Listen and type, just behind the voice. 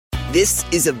This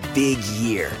is a big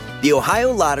year. The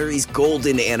Ohio Lottery's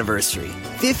golden anniversary.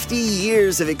 50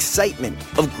 years of excitement,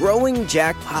 of growing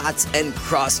jackpots and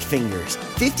crossed fingers.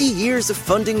 50 years of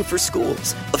funding for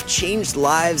schools, of changed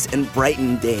lives and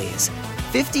brightened days.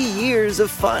 50 years of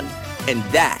fun, and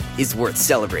that is worth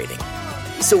celebrating.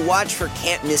 So watch for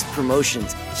can't-miss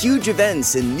promotions, huge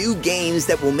events, and new games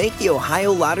that will make the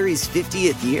Ohio Lottery's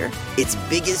 50th year its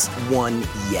biggest one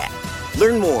yet.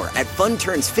 Learn more at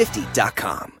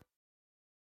funturns50.com.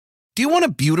 Do you want a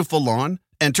beautiful lawn?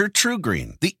 Enter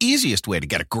TruGreen, the easiest way to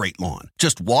get a great lawn.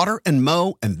 Just water and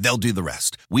mow, and they'll do the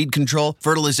rest. Weed control,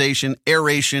 fertilization,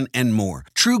 aeration, and more.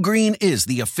 TruGreen is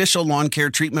the official lawn care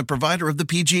treatment provider of the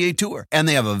PGA Tour, and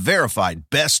they have a verified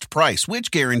best price, which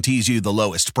guarantees you the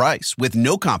lowest price with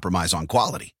no compromise on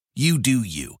quality. You do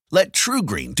you. Let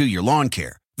TruGreen do your lawn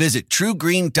care. Visit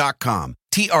TruGreen.com,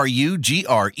 TruGreen.com,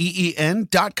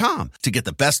 to get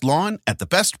the best lawn at the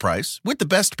best price with the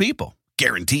best people.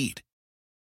 Guaranteed.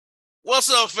 What's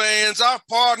up, fans? Our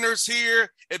partners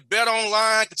here at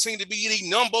BetOnline continue to be the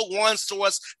number one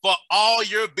source for all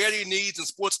your betting needs and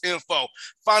sports info.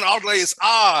 Find all the latest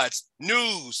odds,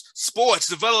 news, sports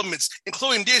developments,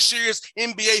 including this year's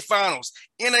NBA Finals,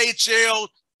 NHL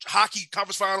Hockey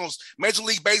Conference Finals, Major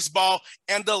League Baseball,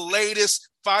 and the latest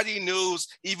fighting news,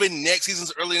 even next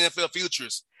season's early NFL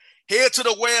futures. Head to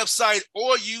the website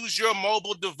or use your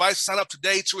mobile device to sign up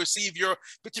today to receive your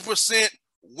 50%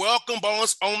 welcome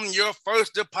bonus on your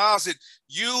first deposit.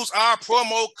 Use our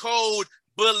promo code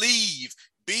BELIEVE,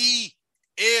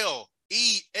 BLEAV,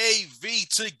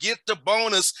 to get the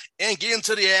bonus and get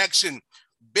into the action.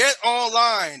 Bet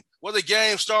online where the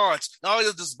game starts. Not only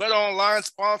does this Bet Online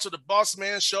sponsor the Boss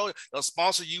Man Show, they'll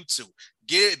sponsor you too.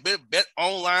 Get it, Bet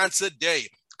Online today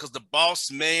because the Boss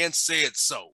Man said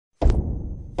so.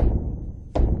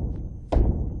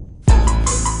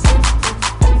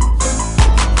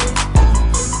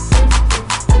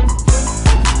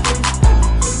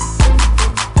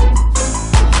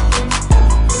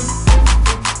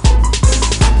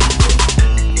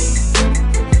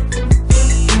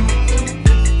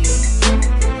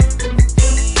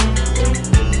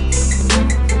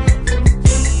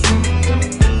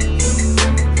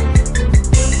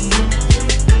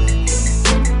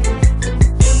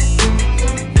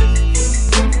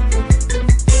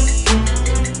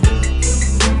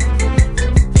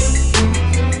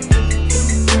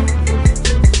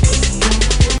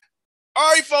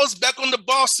 Back on the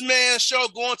Boss Man Show,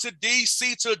 going to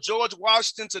D.C. to George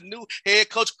Washington to new head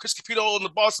coach Chris Caputo on the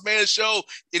Boss Man Show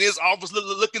in his office,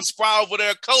 looking spry over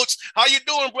there. Coach, how you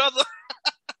doing, brother?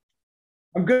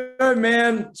 I'm good,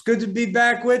 man. It's good to be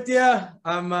back with you.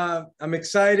 I'm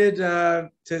excited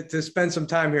to spend some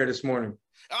time here this morning.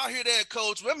 I hear that,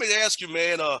 Coach. Let me ask you,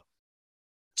 man.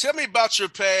 Tell me about your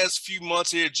past few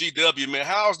months here at GW, man.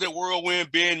 How's that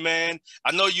whirlwind been, man?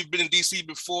 I know you've been in D.C.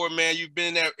 before, man. You've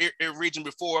been in that region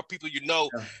before, people you know.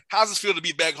 Yeah. How's it feel to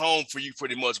be back home for you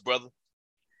pretty much, brother?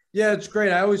 Yeah, it's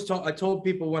great. I told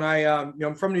people when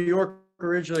I'm from New York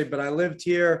originally, but I lived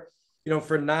here,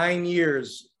 for 9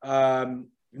 years, 9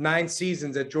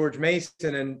 seasons at George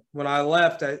Mason. And when I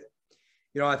left, I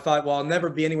thought, well, I'll never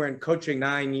be anywhere in coaching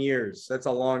 9 years. That's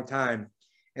a long time.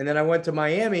 And then I went to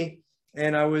Miami.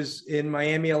 And I was in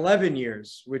Miami 11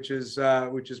 years, which is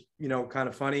kind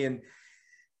of funny. And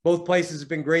both places have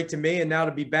been great to me. And now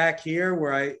to be back here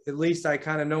where I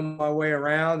kind of know my way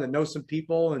around and know some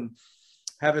people and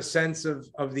have a sense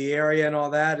of the area and all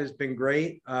that has been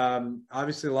great.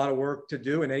 Obviously a lot of work to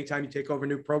do. And anytime you take over a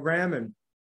new program, and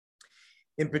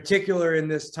in particular in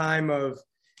this time of,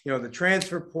 the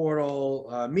transfer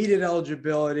portal, media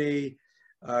eligibility,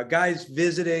 guys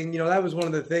visiting, that was one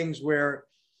of the things where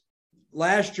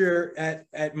last year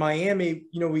at Miami,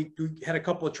 we had a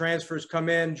couple of transfers come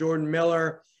in, Jordan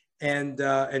Miller and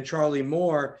Charlie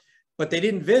Moore, but they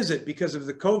didn't visit because of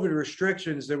the COVID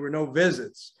restrictions. There were no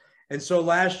visits. And so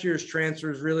last year's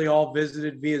transfers really all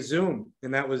visited via Zoom,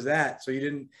 and that was that. So you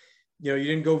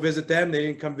didn't go visit them. They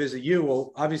didn't come visit you.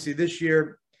 Well, obviously this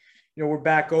year, we're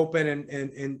back open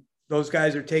and those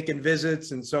guys are taking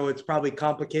visits. And so it's probably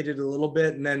complicated a little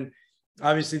bit. And then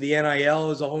obviously the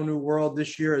NIL is a whole new world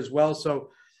this year as well. So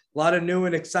a lot of new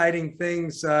and exciting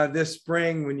things this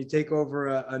spring when you take over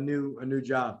a new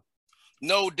job.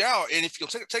 No doubt. And if you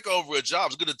take over a job,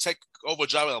 it's good to take over a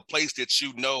job in a place that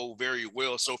you know very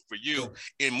well. So for you,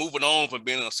 in moving on from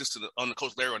being an assistant under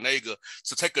Coach Larry Onega,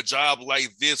 to take a job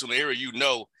like this in the area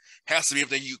has to be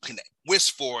everything you can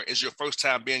wish for as your first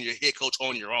time being your head coach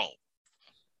on your own.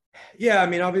 Yeah, I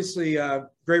mean, obviously,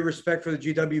 great respect for the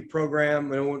GW program.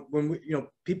 When we,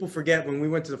 people forget when we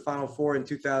went to the Final Four in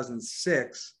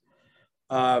 2006,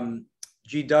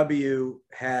 GW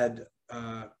had,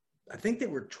 I think they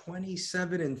were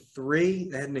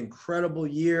 27-3. They had an incredible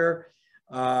year.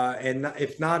 And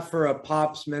if not for a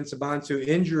Pops Mensah-Bonsu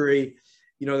injury,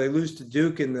 they lose to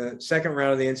Duke in the second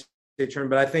round of the NCAA tournament.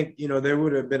 But I think, they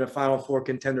would have been a Final Four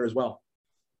contender as well.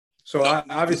 So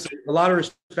obviously a lot of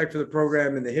respect for the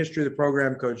program and the history of the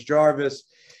program, Coach Jarvis,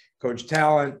 Coach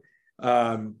Talent,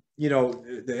 the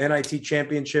NIT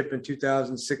championship in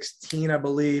 2016, I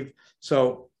believe.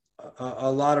 So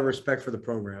a lot of respect for the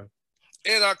program.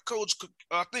 And Coach,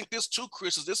 I think this too,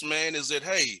 Chris, is this man is that,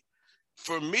 hey,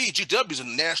 for me, GW is a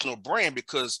national brand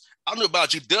because I knew about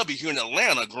GW here in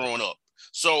Atlanta growing up.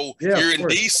 So you're in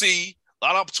DC, a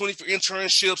lot of opportunity for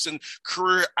internships and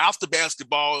career after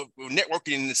basketball,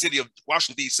 networking in the city of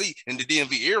Washington, D.C. and the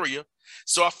DMV area.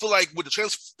 So I feel like with the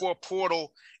transfer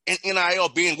portal and NIL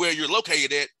being where you're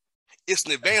located at, it's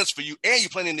an advantage for you. And you're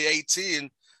playing in the A10,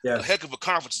 a heck of a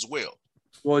conference as well.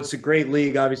 Well, it's a great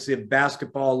league, obviously a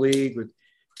basketball league with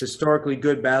historically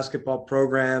good basketball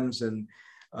programs. And,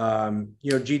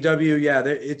 GW,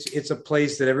 it's a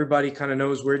place that everybody kind of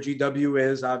knows where GW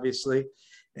is, obviously.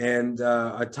 And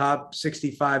a top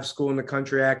 65 school in the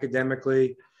country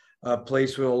academically, a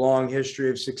place with a long history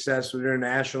of success with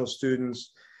international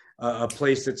students, a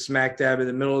place that's smack dab in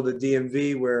the middle of the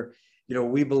DMV where,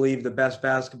 we believe the best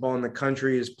basketball in the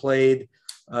country is played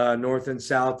north and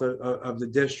south of the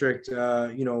district,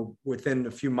 within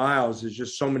a few miles. There's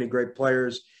just so many great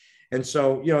players. And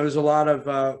so, there's a lot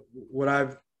of what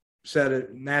I've said,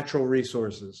 natural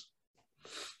resources.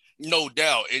 No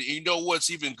doubt. And you know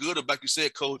what's even good about, like you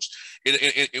said, Coach,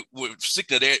 with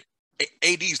particular that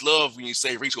ADs love when you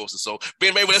say resources. So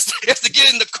being able to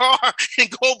get in the car and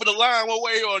go over the line one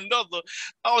way or another,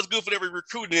 always good for every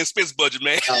recruiting and expense budget,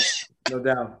 man. No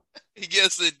doubt.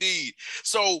 Yes, indeed.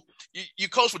 So you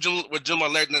coach with Jim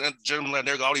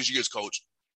Ladner all these years, Coach.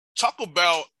 Talk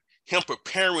about him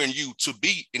preparing you to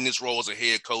be in this role as a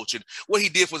head coach and what he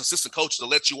did for his assistant coaches to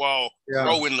let you all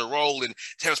grow in the role and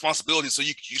have responsibility so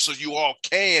you all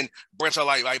can branch out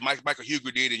like Michael Huger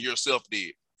did and yourself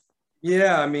did.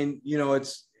 Yeah, I mean,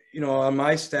 it's, on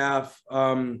my staff,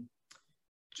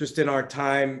 just in our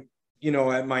time,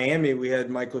 at Miami, we had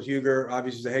Michael Huger,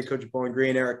 obviously the head coach of Bowling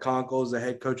Green, Eric Conkle is the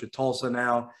head coach of Tulsa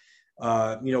now.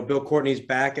 Bill Courtney's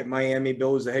back at Miami.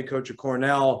 Bill was the head coach of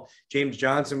Cornell. James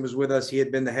Johnson was with us. He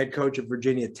had been the head coach of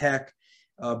Virginia Tech.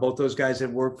 Both those guys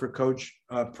had worked for Coach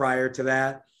prior to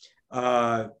that.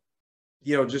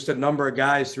 Just a number of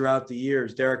guys throughout the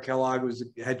years. Derek Kellogg was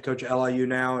the head coach of LIU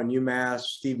now and UMass.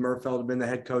 Steve Murfeld had been the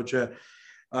head coach of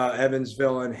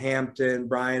Evansville and Hampton.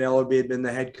 Brian Ellerby had been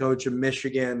the head coach of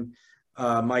Michigan.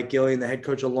 Mike Gillian, the head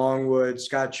coach of Longwood,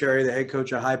 Scott Cherry, the head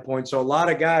coach of High Point. So a lot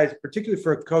of guys, particularly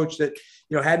for a coach that,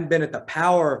 hadn't been at the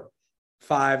Power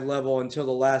 5 level until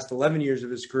the last 11 years of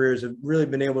his career, have really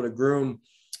been able to groom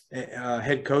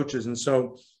head coaches. And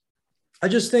so I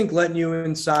just think letting you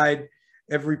inside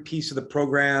every piece of the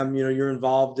program, you're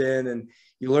involved in, and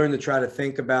you learn to try to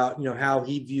think about, how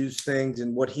he views things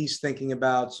and what he's thinking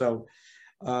about. So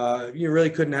you really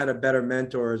couldn't have had a better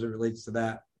mentor as it relates to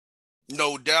that.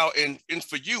 No doubt. And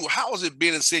for you, how has it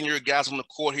been in seeing your guys on the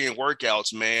court here in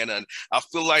workouts, man? And I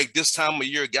feel like this time of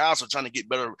year, guys are trying to get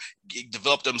better,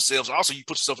 develop themselves. Also, you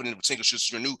put yourself in the potential, since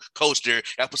you're a new coach there,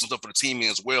 I put some stuff for the team in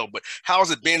as well. But how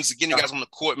has it been getting you guys on the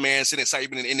court, man, sitting inside,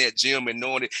 even in that gym and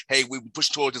knowing that, hey, we push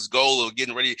towards this goal of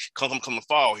getting ready to come the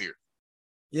fall here?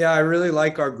 Yeah, I really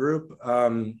like our group.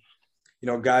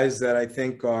 Guys that I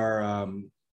think are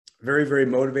very, very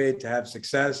motivated to have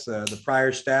success. The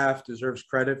prior staff deserves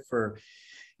credit for,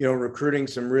 recruiting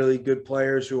some really good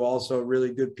players who also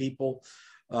really good people.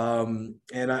 And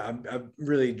I've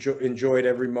really enjoyed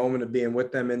every moment of being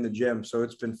with them in the gym. So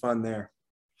it's been fun there.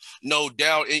 No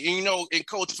doubt. And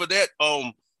Coach, for that,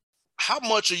 how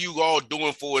much are you all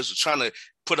doing for us trying to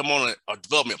put them on a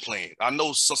development plan? I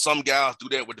know some guys do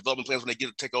that with development plans when they get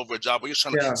to take over a job, but you're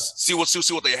trying to see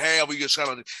what they have. Or you're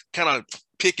trying to kind of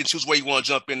pick and choose where you want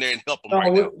to jump in there and help them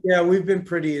now. Yeah, we've been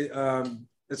pretty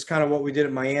that's kind of what we did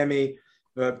at Miami,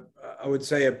 but I would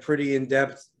say a pretty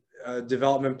in-depth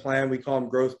development plan. We call them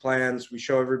growth plans. We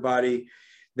show everybody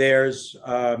theirs,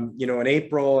 in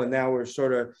April, and now we're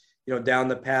sort of, down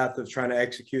the path of trying to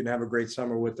execute and have a great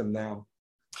summer with them now.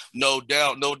 No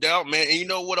doubt, man. And you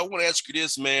know what? I want to ask you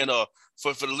this, man.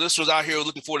 For the listeners out here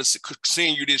looking forward to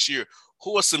seeing you this year,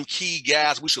 who are some key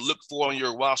guys we should look for on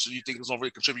your roster you think is going to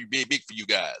really contribute big for you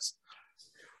guys?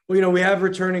 Well, we have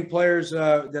returning players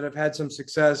that have had some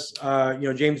success.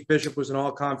 James Bishop was an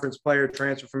all-conference player,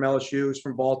 transfer from LSU, who's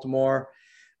from Baltimore.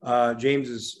 James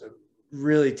is a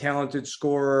really talented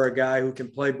scorer, a guy who can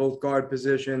play both guard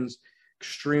positions,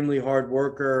 extremely hard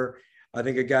worker. I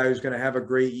think a guy who's going to have a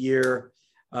great year.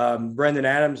 Brendan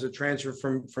Adams, a transfer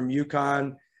from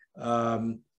UConn,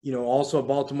 also a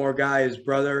Baltimore guy, his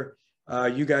brother.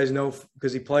 You guys know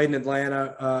because he played in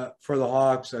Atlanta for the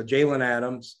Hawks, Jalen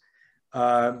Adams.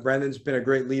 Brendan's been a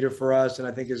great leader for us, and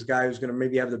I think is a guy who's going to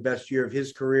maybe have the best year of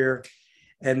his career.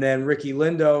 And then Ricky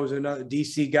Lindo is another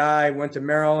DC guy, went to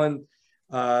Maryland.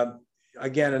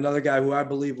 Again, another guy who I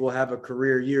believe will have a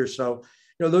career year. So,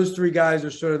 those three guys are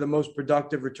sort of the most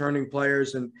productive returning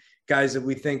players and guys that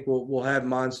we think will have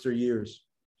monster years.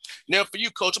 Now, for you,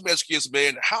 Coach, I'm asking you,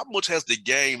 man, how much has the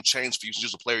game changed for you since you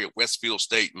was a player at Westfield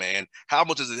State, man? How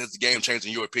much has the game changed,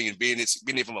 in your opinion, being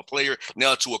it from a player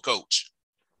now to a coach?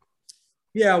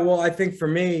 Yeah, well, I think for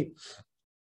me,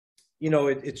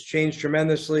 it's changed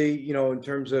tremendously, in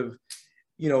terms of,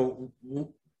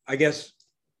 I guess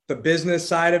the business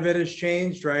side of it has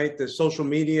changed, right? The social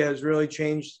media has really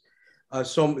changed.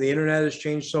 The internet has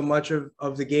changed so much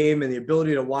of the game, and the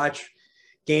ability to watch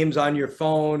games on your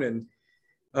phone and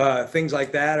things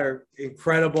like that are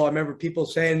incredible. I remember people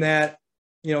saying that,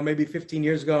 maybe 15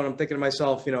 years ago, and I'm thinking to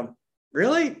myself,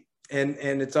 really? And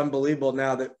it's unbelievable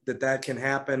now that can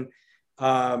happen.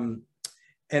 And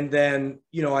then,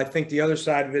 I think the other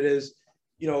side of it is,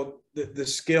 the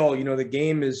skill, the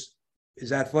game is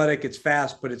athletic, it's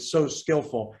fast, but it's so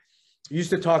skillful. We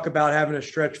used to talk about having a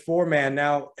stretch 4-man.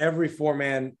 Now every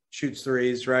 4-man shoots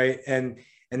threes, right? And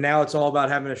now it's all about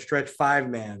having a stretch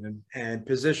 5-man and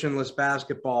positionless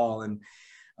basketball. And,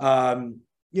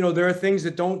 there are things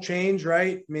that don't change,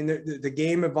 right? I mean, the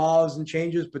game evolves and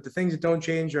changes, but the things that don't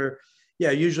change are,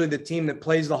 usually the team that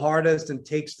plays the hardest and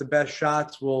takes the best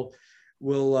shots will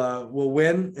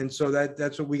win. And so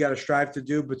that's what we got to strive to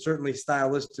do. But certainly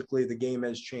stylistically, the game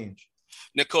has changed.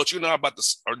 Now, Coach, you're not about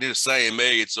the same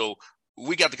age, so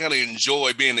we got to kind of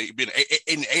enjoy being in the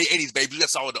 80s, baby. We got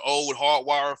some of the old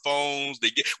hardwire phones.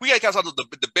 We got kind of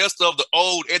the best of the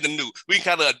old and the new. We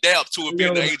can kind of adapt to it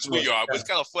being the age we are. But it's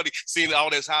kind of funny seeing all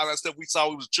this highlight stuff we saw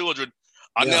when we was children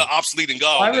are now obsolete and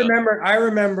gone. I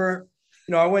remember,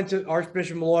 I went to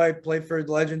Archbishop Malloy, played for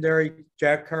the legendary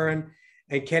Jack Curran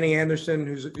and Kenny Anderson,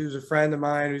 who's a friend of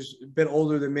mine, who's a bit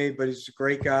older than me, but he's a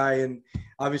great guy. And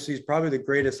obviously he's probably the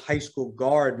greatest high school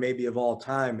guard maybe of all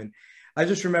time. And I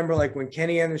just remember when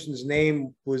Kenny Anderson's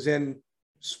name was in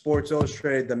Sports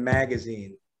Illustrated, the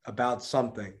magazine, about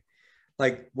something,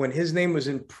 when his name was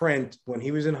in print, when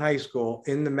he was in high school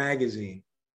in the magazine,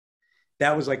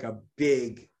 that was a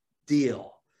big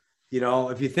deal.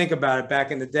 If you think about it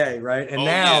back in the day, right? And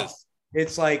now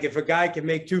it's if a guy can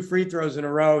make 2 free throws in a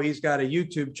row, he's got a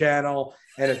YouTube channel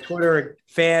and a Twitter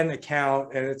fan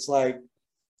account. And it's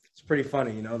pretty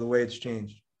funny, the way it's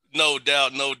changed. No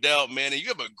doubt, man. And you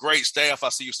have a great staff. I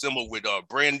see you assembled with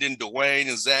Brandon, Dwayne,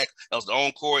 and Zach. That was the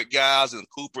on-court guys, and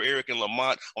Cooper, Eric, and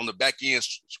Lamont on the back-end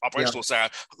operational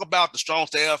side. Talk about the strong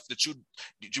staff that you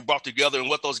brought together and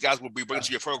what those guys will be bringing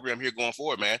to your program here going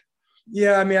forward, man.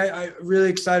 Yeah, I mean, I really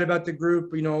excited about the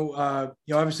group.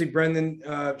 Obviously Brendan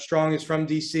Strong is from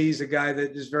DC. He's a guy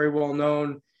that is very well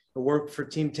known. Worked for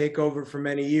Team Takeover for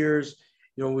many years.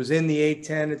 Was in the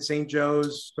A-10 at St.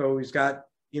 Joe's, so he's got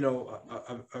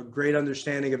a great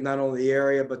understanding of not only the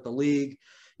area but the league.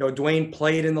 Dwayne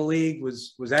played in the league,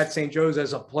 was at St. Joe's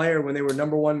as a player when they were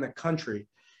number 1 in the country,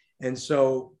 and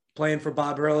so playing for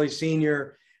Bob Hurley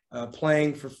Sr.,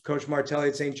 playing for Coach Martelli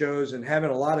at St. Joe's and having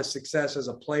a lot of success as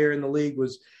a player in the league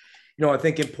was, I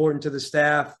think important to the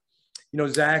staff.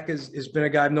 Zach has been a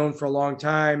guy I've known for a long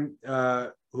time,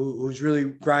 who's really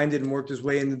grinded and worked his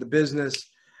way into the business,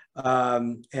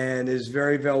 and is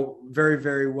very, very,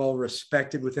 very well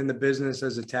respected within the business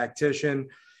as a tactician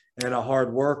and a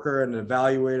hard worker and an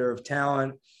evaluator of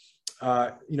talent.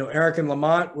 Eric and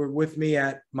Lamont were with me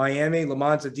at Miami.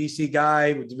 Lamont's a DC guy,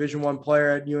 a Division I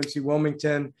player at UNC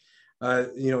Wilmington.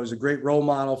 Was a great role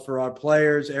model for our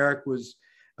players. Eric was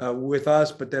with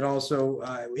us, but then also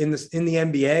in the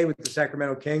NBA with the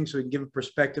Sacramento Kings, so he can give a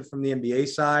perspective from the NBA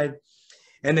side.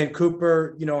 And then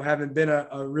Cooper, having been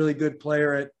a really good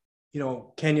player at,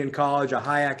 Kenyon College, a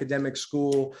high academic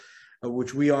school,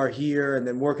 which we are here, and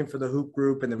then working for the Hoop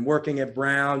Group, and then working at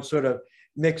Brown, sort of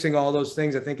mixing all those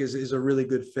things, I think is a really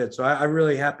good fit. So I'm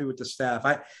really happy with the staff.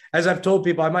 As I've told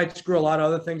people, I might screw a lot of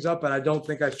other things up, but I don't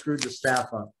think I screwed the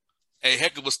staff up. Hey,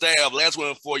 heck of a staff. Last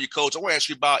one for you, Coach. I want to ask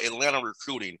you about Atlanta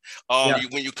recruiting.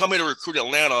 When you come in to recruit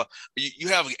Atlanta, you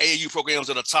have AAU programs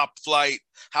that are top flight.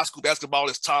 High school basketball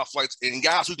is top flights, and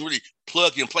guys who can really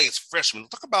plug and play as freshmen.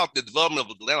 Talk about the development of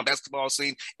the Atlanta basketball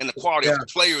scene and the quality of the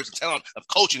players and talent of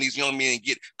coaching these young men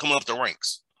coming up the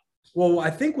ranks. Well, I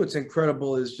think what's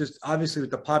incredible is just obviously with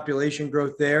the population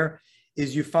growth there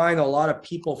is you find a lot of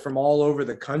people from all over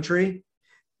the country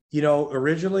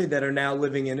originally that are now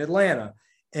living in Atlanta.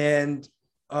 And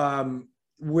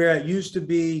where it used to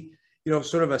be,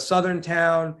 sort of a Southern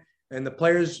town, and the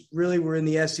players really were in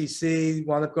the SEC,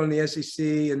 wound up going to the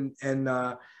SEC,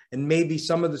 and maybe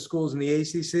some of the schools in the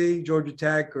ACC, Georgia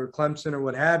Tech or Clemson or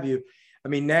what have you. I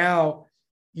mean, now,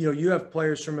 you have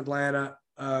players from Atlanta,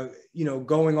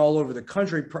 going all over the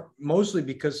country, mostly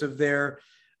because of their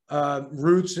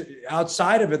roots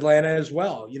outside of Atlanta as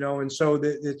well, and so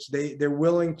they're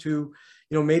willing to,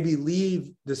 maybe leave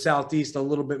the Southeast a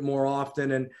little bit more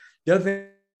often. And the other thing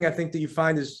I think that you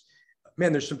find is,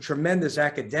 man, there's some tremendous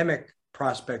academic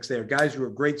prospects there, guys who are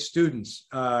great students,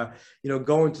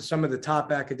 going to some of the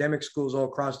top academic schools all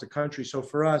across the country. So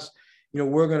for us,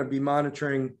 we're going to be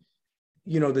monitoring,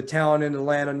 the talent in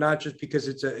Atlanta, not just because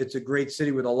it's a great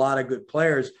city with a lot of good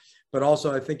players, but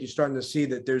also I think you're starting to see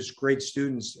that there's great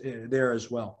students there as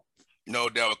well. No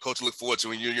doubt. Coach, look forward to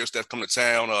when you and your staff come to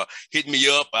town. Hit me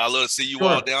up. I'd love to see you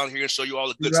all down here and show you all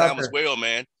the good time as well,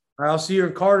 man. I'll see you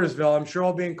in Cartersville. I'm sure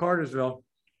I'll be in Cartersville.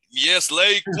 Yes,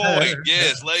 Lake Point.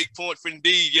 Yes, Lake Point for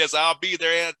indeed. Yes, I'll be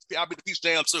there. And I'll be at the Peach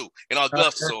Jam too in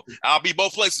Augusta. So I'll be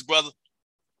both places, brother.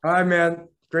 All right, man.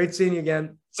 Great seeing you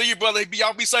again. See you, brother.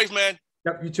 Y'all be safe, man.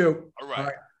 Yep, you too. All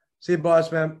right. See you,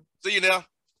 boss, man. See you now.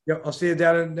 Yep, I'll see you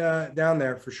down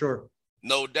there for sure.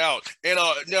 No doubt. And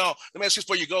now, let me ask you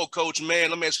before you go, Coach.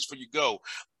 Man, let me ask you before you go.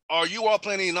 Are you all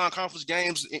playing any non-conference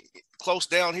games close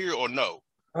down here or no?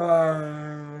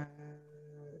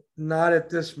 Not at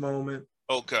this moment.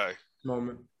 Okay.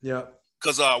 Yeah.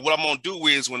 Because what I'm gonna do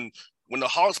is when the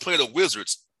Hawks play the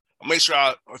Wizards, I'll make sure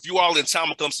if you all in town,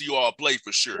 I'll come see you all play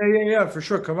for sure. Yeah, for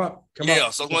sure. Come up. So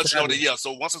I want to know that. Yeah.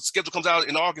 So once the schedule comes out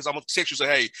in August, I'm gonna text you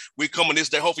and say, hey, we coming this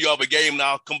day. Hopefully you all have a game and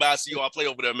I'll come by and see you all play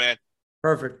over there, man.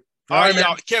 Perfect. All right,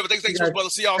 y'all. Kevin, thanks so much, brother.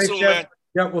 See y'all soon, man.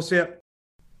 Yeah, we'll see you.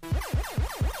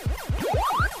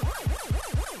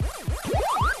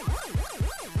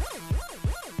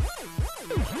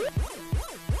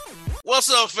 What's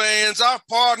up, fans? Our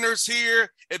partners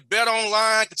here at Bet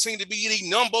Online continue to be the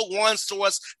 #1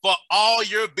 source for all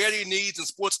your betting needs and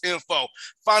sports info.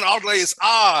 Find all the latest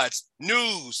odds,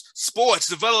 news, sports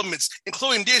developments,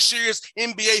 including this year's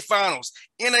NBA Finals,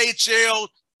 NHL,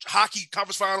 hockey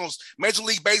conference finals, Major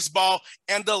League Baseball,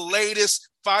 and the latest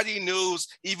fighting news,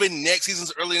 even next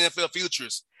season's early NFL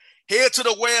futures. Head to the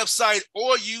website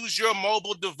or use your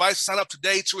mobile device to sign up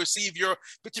today to receive your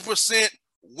 50%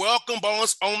 welcome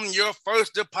bonus on your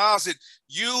first deposit.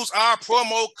 Use our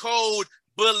promo code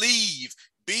BELIEVE,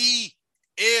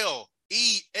 BLEAV,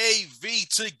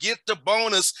 to get the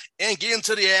bonus and get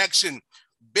into the action.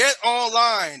 Bet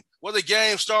Online, where the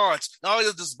game starts. Not only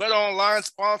does this Bet Online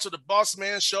sponsor the Boss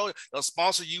Man Show, they'll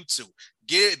sponsor you too.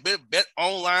 Get it, Bet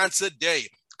Online today,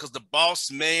 because the Boss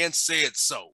Man said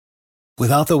so.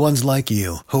 Without the ones like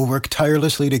you, who work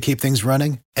tirelessly to keep things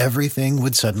running, everything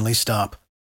would suddenly stop.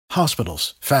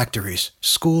 Hospitals, factories,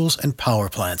 schools, and power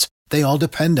plants, they all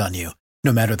depend on you.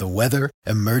 No matter the weather,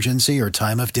 emergency, or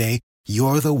time of day,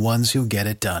 you're the ones who get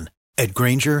it done. At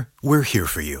Grainger, we're here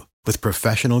for you with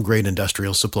professional-grade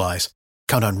industrial supplies.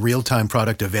 Count on real-time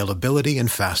product availability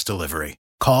and fast delivery.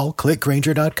 Call, click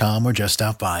Grainger.com, or just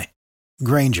stop by.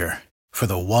 Grainger, for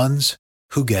the ones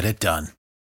who get it done.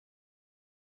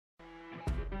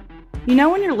 You know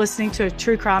when you're listening to a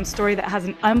true crime story that has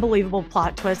an unbelievable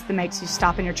plot twist that makes you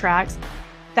stop in your tracks?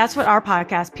 That's what our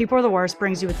podcast, People Are the Worst,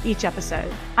 brings you with each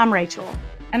episode. I'm Rachel.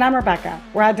 And I'm Rebecca.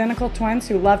 We're identical twins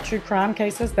who love true crime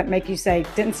cases that make you say,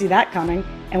 didn't see that coming,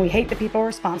 and we hate the people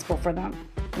responsible for them.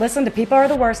 Listen to People Are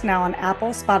the Worst now on Apple,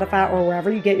 Spotify, or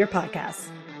wherever you get your podcasts.